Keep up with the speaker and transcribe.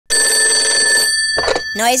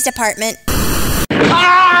Noise department.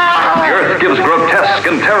 The earth gives grotesque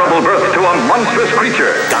and terrible birth to a monstrous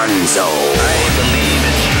creature. Gonzo. I believe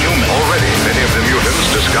it's human. Already, many of the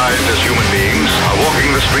mutants, disguised as human beings, are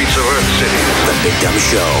walking the streets of Earth City. The Big Dumb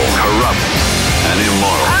Show. Corrupt and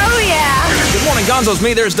immoral. Oh, yeah. Good morning, Gonzo's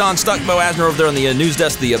me. There's Don Stuckbo Asner over there on the news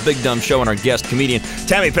desk, the Big Dumb Show, and our guest comedian,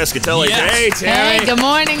 Tammy Pescatelli. Yes. Hey, Tammy. Hey, good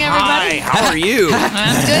morning, everybody. Hi, how are you?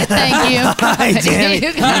 I'm good, thank you. Hi, Tammy. You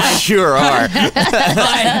You guys. sure are.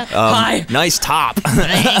 Hi. Nice top.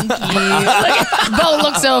 Thank you. Bo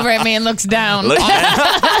looks over at me and looks down.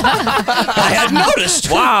 I had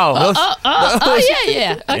noticed. Wow.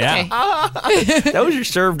 Yeah. Okay. Those are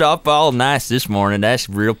served up all nice this morning. That's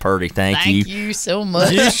real pretty. Thank you. Thank you so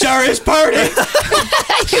much. You sure is pretty. You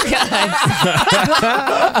guys.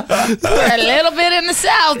 We're a little bit in the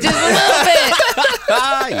South, just a little bit.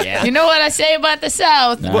 Yeah. You know what I say about the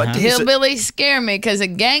South? What do you say? Hillbillies scare me because a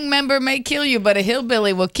gang member may kill you, but a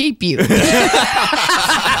hillbilly will keep you. That's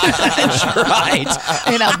right.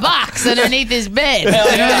 In a box underneath his bed. You know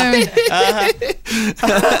what I mean?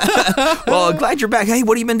 Well, glad you're back. Hey,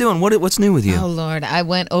 what have you been doing? What's new with you? Oh, Lord. I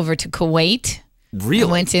went over to Kuwait. Really?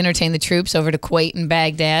 I went to entertain the troops over to Kuwait and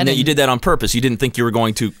Baghdad. Now, you did that on purpose. You didn't think you were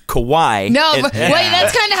going to Kauai. No, and- but, wait,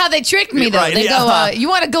 that's kind of how they tricked me, though. Right, They yeah. go, you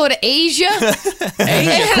want to go to Asia? And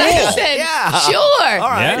I said, Yeah. sure. All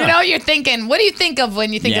right. You know, you're thinking, what do you think of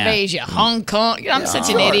when you think of Yeah. Asia? Hong Kong? You know, I'm such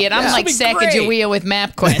an idiot. I'm Yeah. like That'd be great. Sacagawea with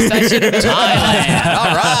MapQuest. I should have been Thailand.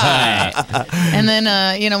 All right. And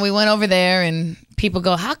then, we went over there and people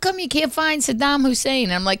go, how come you can't find Saddam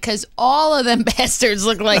Hussein? I'm like, because all of them bastards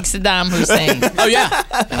look like Saddam Hussein. Oh, yeah.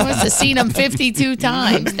 I must have seen him 52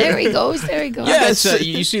 times. There he goes. Yeah, it's,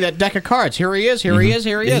 you see that deck of cards. Here he is, here he is,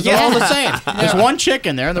 here he is. Yeah. They're all the same. There's one chick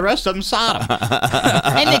in there, and the rest of them Sodom.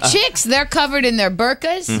 And the chicks, they're covered in their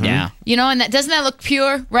burqas. Yeah. You know, and doesn't that look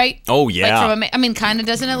pure, right? Oh, yeah. Like kind of,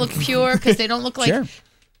 doesn't it look pure? Because they don't look like... Sure.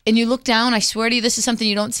 And you look down, I swear to you, this is something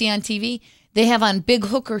you don't see on TV. They have on big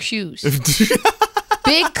hooker shoes.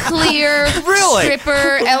 Big, clear, Really?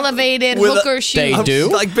 stripper, elevated With hooker shoes. They do?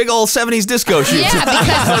 Like big old 70s disco shoes. Yeah,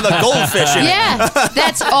 because... With a goldfish in it. Yeah,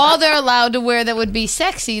 that's all they're allowed to wear that would be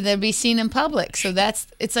sexy, that'd be seen in public. So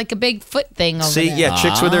it's like a big foot thing over See, there. yeah,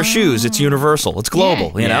 chicks with their shoes. It's universal. It's global.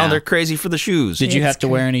 You know, Yeah. they're crazy for the shoes. Did you It's have to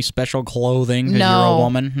wear any special clothing because No. you're a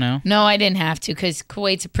woman? No? No, I didn't have to because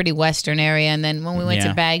Kuwait's a pretty Western area. And then when we went Yeah.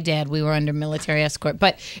 to Baghdad, we were under military escort.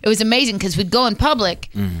 But it was amazing because we'd go in public,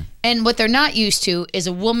 and what they're not used to is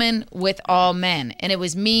a woman with all men. And it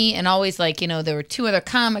was me, and always there were two other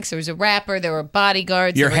comics, there was a rapper, there were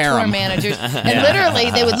bodyguards, Your there were tour harem. managers. And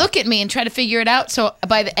literally, they would look at me and try to figure it out. So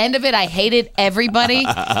by the end of it, I hated everybody.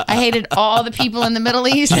 I hated all the people in the Middle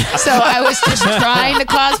East. So I was just trying to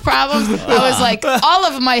cause problems. I was like, all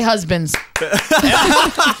of my husbands. Look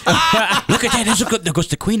at that. There goes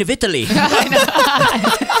the Queen of Italy. That's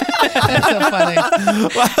so funny.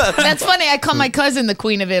 That's funny. I call my cousin the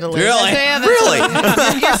Queen of Italy. Really?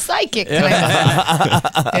 You're psychic.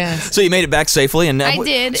 Yeah. So you made it back safely, and I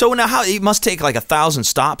did. So now, it must take like 1,000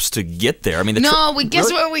 stops to get there. I mean, No, guess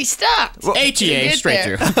really? where we stopped. ATA, To get straight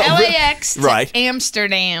there. through. LAX to Right.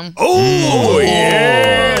 Amsterdam. Oh,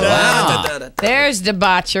 yeah! Wow. There's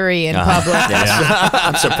debauchery in public.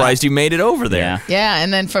 I'm surprised you made it over there. Yeah. Yeah,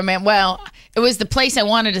 and then it was the place I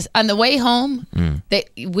wanted to. On the way home,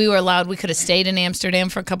 we were allowed. We could have stayed in Amsterdam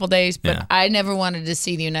for a couple days, but Yeah. I never wanted to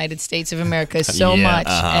see the United States of America so Yeah, much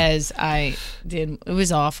as I did. It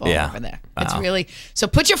was awful Yeah. over there. It's really so.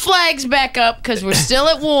 Put your flags back up because we're still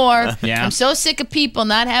at war. Yeah. I'm so sick of people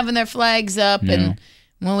not having their flags up and.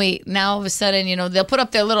 When now all of a sudden, they'll put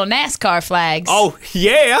up their little NASCAR flags. Oh,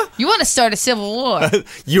 yeah. You want to start a civil war.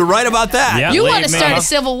 You're right about that. Yeah. You Believe want to me. start a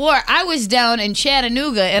civil war. I was down in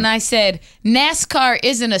Chattanooga and I said, NASCAR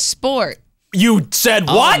isn't a sport. You said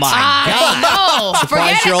what? Oh, my I know.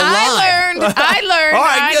 Forget it. you're alive. I learned. All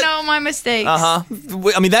right, I good. know my mistakes. I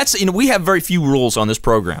mean, that's we have very few rules on this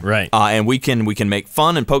program, Right. And we can make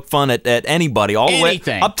fun and poke fun at anybody, all the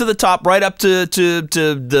Anything. way up to the top, right up to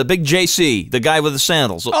the big JC, the guy with the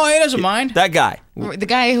sandals. Oh, he doesn't mind. That guy. The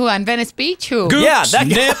guy who on Venice Beach, who? Yeah, that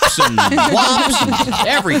guy. Nips and wops and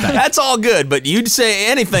everything. That's all good, but you'd say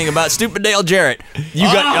anything about stupid Dale Jarrett, you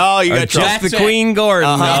got trouble. Jack the Queen Gordon.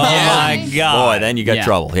 Oh Yeah. my God! Boy, then you got Yeah.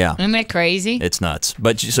 trouble. Yeah, Isn't that crazy? it's nuts.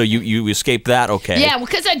 But so you escaped that, okay? Yeah,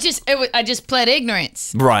 because I just pled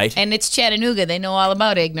ignorance. Right. And it's Chattanooga. They know all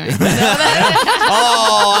about ignorance. Oh,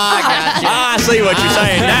 I got you. I see what you're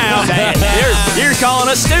saying now. You're calling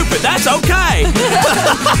us stupid. That's okay.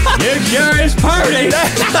 You sure is pretty. Going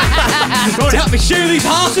to help me shoe these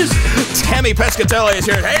horses? Tammy Pescatelli is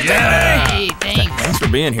here. Hey, Tammy. Hey, thank Thanks. for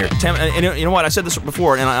being here. And you know what? I said this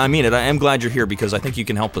before, and I mean it. I am glad you're here because I think you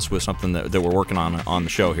can help us with something that we're working on the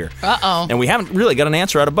show here. Uh-oh. And we haven't really got an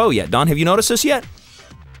answer out of Bo yet. Don, have you noticed this yet?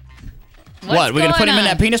 What? We're going to put him in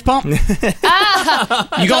that penis pump?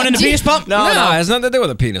 You going in the penis pump? No, it has nothing to do with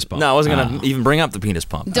a penis pump. No, I wasn't going to even bring up the penis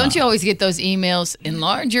pump. Don't you always get those emails,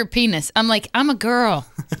 enlarge your penis? I'm like, I'm a girl.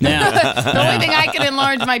 Yeah. The only thing I can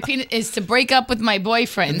enlarge my penis is to break up with my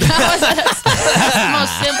boyfriend. That's the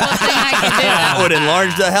most simple thing I can do. That would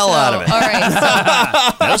enlarge the hell out of it. All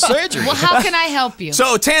right. No surgery. Well, how can I help you?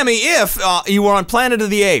 So, Tammy, if you were on Planet of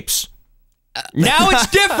the Apes, Now it's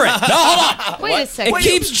different. No, hold on. Wait a second. It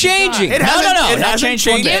keeps changing. It No, hasn't not changed.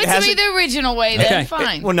 changed. Give It it to hasn't- me the original way, then Okay.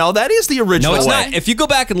 fine. Well, no, that is the original No, it's way. not. If you go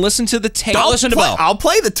back and listen to the tape, Don't listen to Bo. I'll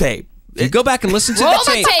play the tape. If you go back and listen to Roll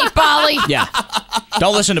the the tape. tape, Ollie. Yeah.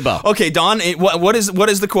 Don't listen to Bo. Okay, Don, what is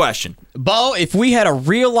the question? Bo, if we had a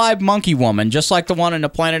real live monkey woman, just like the one in the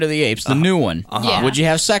Planet of the Apes, the new one, Yeah. would you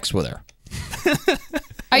have sex with her?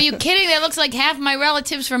 Are you kidding? That looks like half my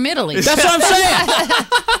relatives from Italy. That's what I'm saying.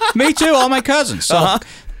 Me too, all my cousins. So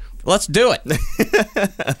let's do it.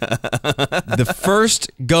 The first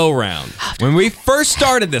go-round, when we first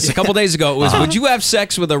started this a couple days ago, it was, would you have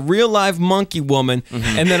sex with a real live monkey woman?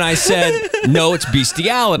 And then I said, no, it's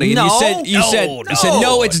bestiality. And No. you said,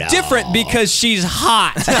 no, it's different because she's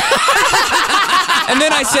hot. And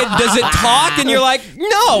then I said, does it talk? And you're like,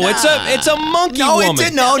 no, it's a monkey No, woman. it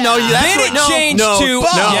did. No. That's Then what, it no, changed no, to,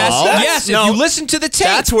 no, yes, no. if you listen to the tape.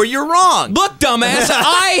 That's where you're wrong. Look, dumbass,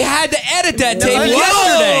 I had to edit that tape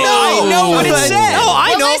yesterday. No, I know what it said. No, I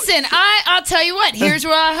well, know. listen, I'll tell you what. Here's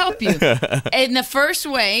where I'll help you. In the first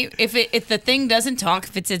way, if the thing doesn't talk,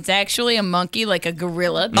 if it's actually a monkey, like a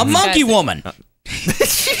gorilla. A monkey woman.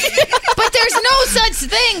 But there's no such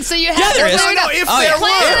thing, so you have to there is. learn No, to if Planet there of were.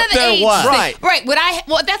 the If there Apes was. thing. Right. Right.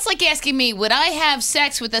 Well, that's like asking me, would I have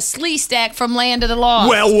sex with a slee stack from Land of the Lost?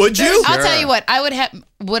 Well, would you? I'll tell you what. I would have.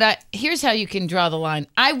 Here's how you can draw the line.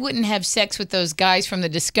 I wouldn't have sex with those guys from the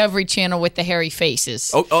Discovery Channel with the hairy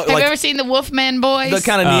faces. Oh, have like- you ever seen the Wolfman Boys? The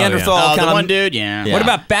kind of Neanderthal Oh, kind the of one dude, yeah. What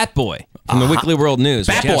about Bat Boy from the Weekly World News?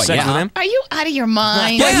 Would Bat you have Boy, sex yeah. with him? Are you out of your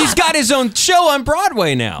mind? Yeah, he's got his own show on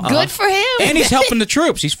Broadway now. Good for him. And he's helping the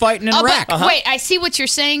troops. He's fighting in Oh, Iraq. but wait, I see what you're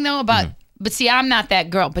saying though about. But see, I'm not that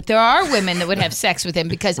girl. But there are women that would have sex with him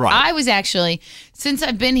because I was actually, since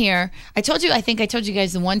I've been here, I think I told you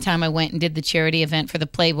guys the one time I went and did the charity event for the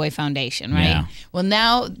Playboy Foundation, right? Yeah. Well,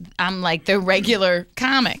 now I'm like their regular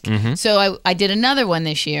comic. So I did another one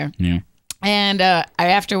this year. Yeah. And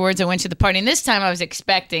afterwards, I went to the party. And this time I was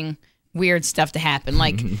expecting weird stuff to happen.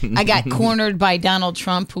 Like I got cornered by Donald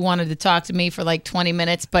Trump, who wanted to talk to me for like 20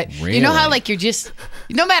 minutes. But you know how like you're just,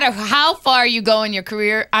 no matter how far you go in your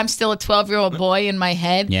career, I'm still a 12-year-old boy in my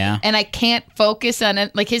head. Yeah. And I can't focus on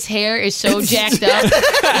it. Like his hair is so jacked up.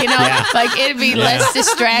 You know, like it'd be less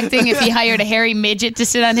distracting if he hired a hairy midget to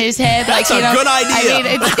sit on his head. Like, That's a good idea.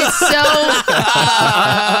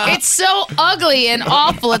 I mean, it's so ugly and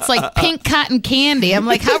awful. It's like pink cotton candy. I'm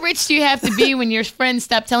like, how rich do you have to be when your friends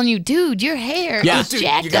stop telling you, dude, your hair Yeah. is Dude,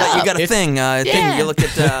 jacked You up? got a thing. Yeah. You look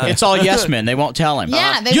at. It's all yes men. They won't tell him.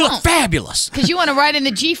 Yeah, they you won't. look fabulous. Because you want to ride in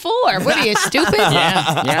the G4. What are you, stupid?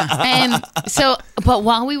 Yeah. And so, but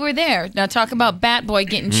while we were there, now talk about Bat Boy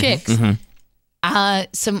getting chicks. I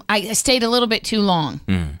stayed a little bit too long,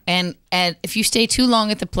 and if you stay too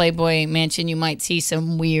long at the Playboy Mansion, you might see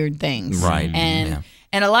some weird things. Right.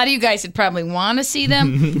 And a lot of you guys would probably want to see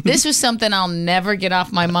them. This was something I'll never get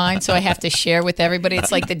off my mind, so I have to share with everybody.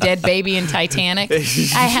 It's like the dead baby in Titanic.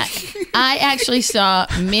 I actually saw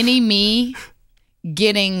Mini Me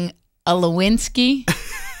getting a Lewinsky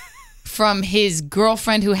from his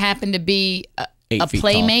girlfriend who happened to be 8 a feet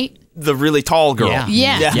playmate. The really tall girl.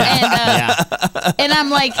 Yeah. And I'm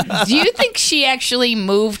like, do you think she actually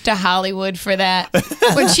moved to Hollywood for that?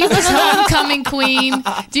 When she was homecoming queen,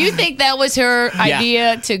 do you think that was her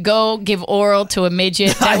idea to go give oral to a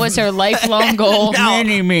midget? That was her lifelong goal?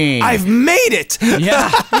 Mini me. I've made it. Yeah.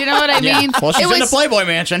 You know what I mean? Well, she's It in the was- Playboy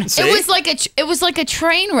Mansion. It was like a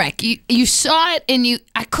train wreck. You saw it and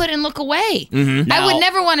I couldn't look away. I Now- would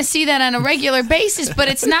never want to see that on a regular basis, but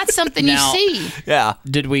it's not something you Now- see. Yeah.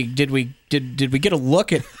 Did we get a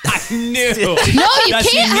look at? I knew. No, you Does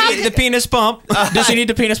he can't. need the penis pump? Does he need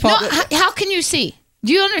the penis No, pump? how can you see?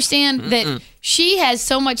 Do you understand that she has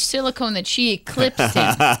so much silicone that she eclipsed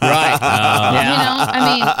him? Right. You know,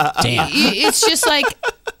 I mean, Damn. it's just like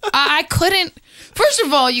I couldn't. First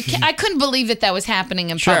of all, I couldn't believe that was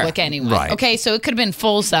happening in public anyway. Right. Okay, so it could have been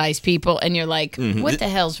full-size people, and you're like, what the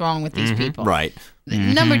hell's wrong with these people? Right.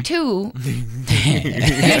 Number two, you see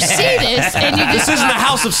this, and you just... This isn't a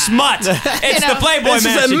house of smut. It's the Playboy this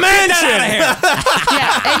Mansion. Is a mansion. Get out of here.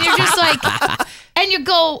 Yeah, and you're just like... And you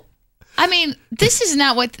go... I mean, this is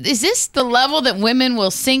not what... Is this the level that women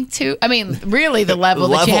will sink to? I mean, really the level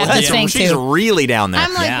that you have to sink to. She's really down there.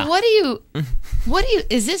 I'm like, what do you...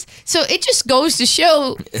 is this? So it just goes to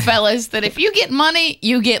show, fellas, that if you get money,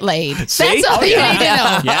 you get laid. See? That's all you need to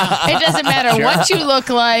know. Yeah. It doesn't matter what you look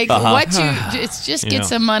like, it's just get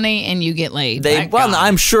some money and you get laid.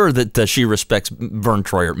 I'm sure that she respects Vern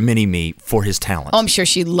Troyer, Mini-Me, for his talent. Oh, I'm sure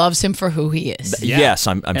she loves him for who he is. Yes,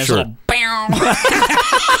 I'm sure.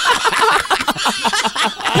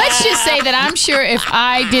 Let's just say that I'm sure if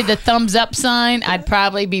I did the thumbs up sign, I'd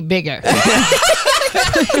probably be bigger.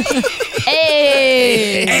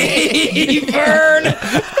 Hey, Vern.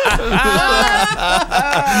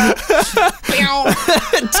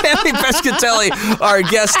 Tammy Pescatelli, our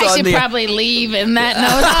guest I on should the... probably leave in that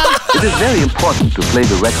note. It is very important to play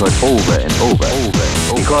the record over and over,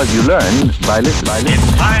 because you learn by listening.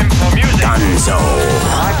 It's time for music. Gonzo.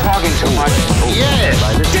 I'm talking too much. Yes.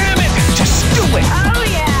 Damn it! Just do it. Oh,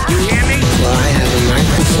 yeah. You hear me? Well, I have a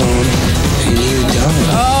microphone and you don't.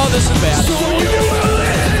 Oh, this is bad.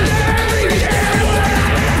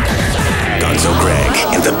 Gonzo Greg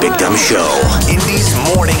and the Big Dumb Show. Indy's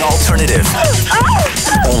morning alternative.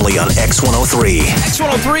 Only on X103.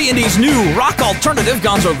 X103, Indy's new rock alternative.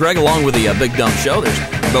 Gonzo Greg along with the Big Dumb Show. There's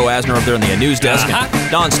Bo Asner up there in the news desk.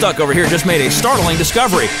 And Don Stuck over here just made a startling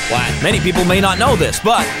discovery. What? Many people may not know this,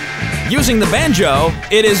 but using the banjo,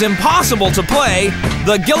 it is impossible to play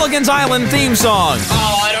the Gilligan's Island theme song.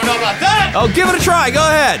 Oh, I don't know about that. Oh, give it a try. Go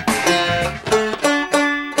ahead.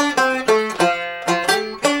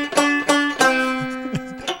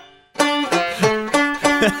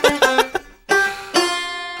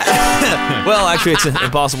 Well, actually, it's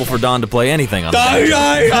impossible for Don to play anything on the banjo.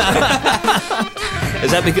 Is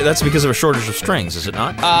that that's because of a shortage of strings? Is it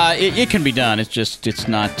not? It can be done. It's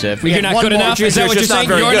not. If You're not good enough? Is that what you're saying?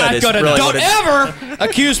 You're You're not good enough. Don't ever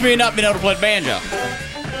accuse me of not being able to play banjo.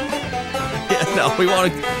 Yeah, no, we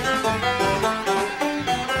want to.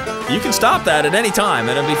 You can stop that at any time,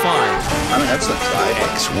 and it'll be fine. I mean, that's a try.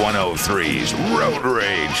 X103's Road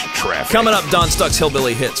Rage Traffic. Coming up, Don Stuck's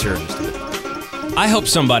Hillbilly Hits here. I hope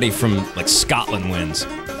somebody from like Scotland wins.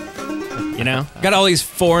 You know, got all these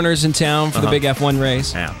foreigners in town for the big F1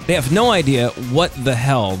 race. Yeah. They have no idea what the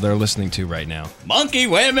hell they're listening to right now. Monkey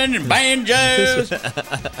women and banjos.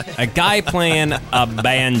 A guy playing a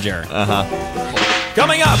banjo.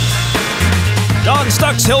 Coming up, Don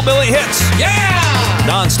Stuck's Hillbilly Hits. Yeah.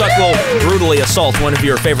 Don Stuck will brutally assault one of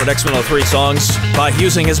your favorite X103 songs by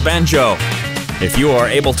using his banjo. If you are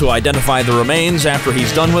able to identify the remains after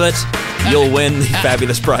he's done with it, you'll win the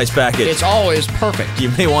fabulous prize package. It's always perfect. You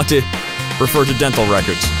may want to refer to dental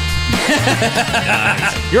records.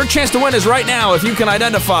 Your chance to win is right now if you can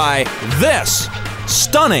identify this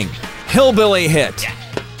stunning hillbilly hit.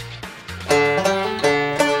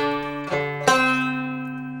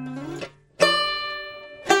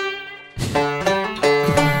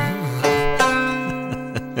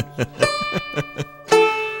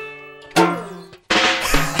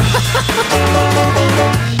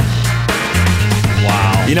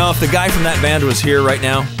 Wow. You know, if the guy from that band was here right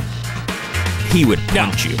now, he would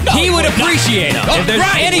punch you. He would appreciate him. If there's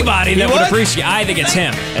anybody that would appreciate, I think it's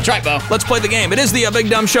him. That's right, Bo. Let's play the game. It is the Big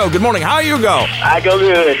Dumb Show. Good morning. How you go? I go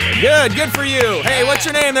good. Good for you. Hey, what's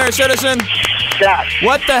your name there, citizen? Josh.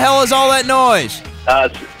 What the hell is all that noise?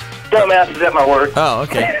 Dumbasses at my work. Oh,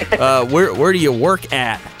 okay. Where do you work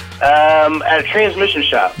at? At a transmission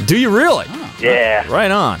shop. Do you really? Yeah.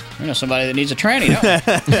 Right on. You know somebody that needs a tranny, don't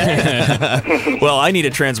we? Well, I need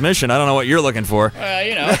a transmission. I don't know what you're looking for.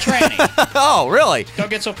 You know, a tranny. Oh, really?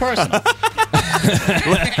 Don't get so personal.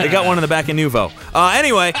 They got one in the back of Nuvo.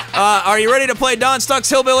 Anyway, are you ready to play Don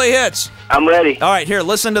Stuck's Hillbilly Hits? I'm ready. All right, here,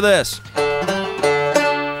 listen to this.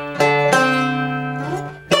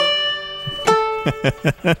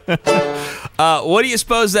 What do you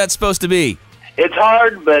suppose that's supposed to be? It's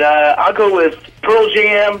hard, but I'll go with Pearl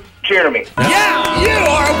Jam, Jeremy. Yeah, you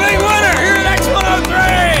are a big winner here at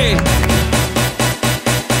X103.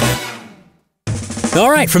 All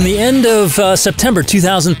right, from the end of September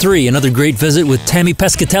 2003, another great visit with Tammy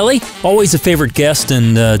Pescatelli, always a favorite guest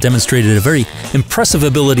and demonstrated a very impressive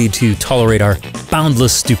ability to tolerate our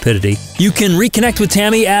boundless stupidity. You can reconnect with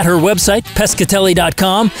Tammy at her website,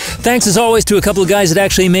 Pescatelli.com. Thanks as always to a couple of guys that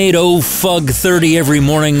actually made Fug 30 every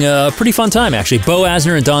morning. Pretty fun time, actually. Bo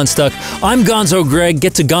Asner and Don Stuck. I'm Gonzo Greg.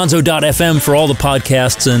 Get to gonzo.fm for all the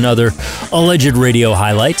podcasts and other alleged radio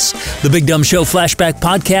highlights. The Big Dumb Show Flashback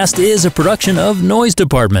Podcast is a production of Noise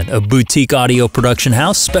Department, a boutique audio production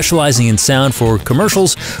house specializing in sound for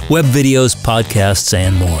commercials, web videos, podcasts,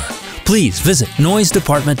 and more. Please visit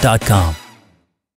noisedepartment.com.